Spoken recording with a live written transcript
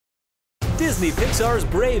Disney Pixar's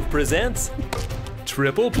Brave presents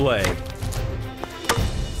Triple Play.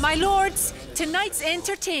 My lords, tonight's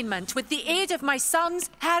entertainment, with the aid of my sons,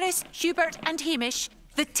 Harris, Hubert and Hamish,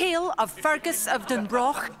 the tale of Fergus of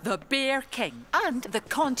Dunbroch, the Bear King, and the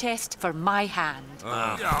contest for my hand.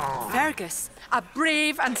 Fergus, a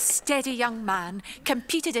brave and steady young man,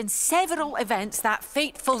 competed in several events that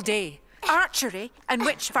fateful day. Archery, in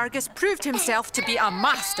which Fergus proved himself to be a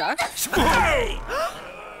master.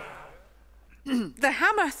 The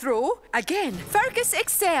hammer throw, again, Fergus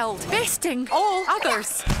excelled, besting all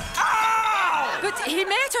others. But he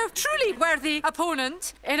met a truly worthy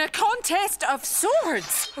opponent in a contest of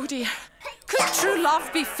swords. Oh dear. Could true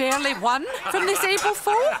love be fairly won from this able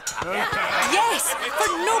foe? Yes, for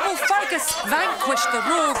noble Fergus vanquished the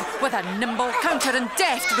rogue with a nimble counter and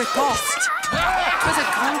deft riposte. It was a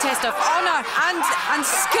contest of honour and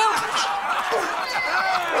skill.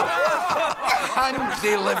 And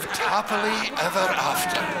they lived happily ever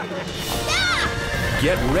after.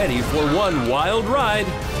 Get ready for one wild ride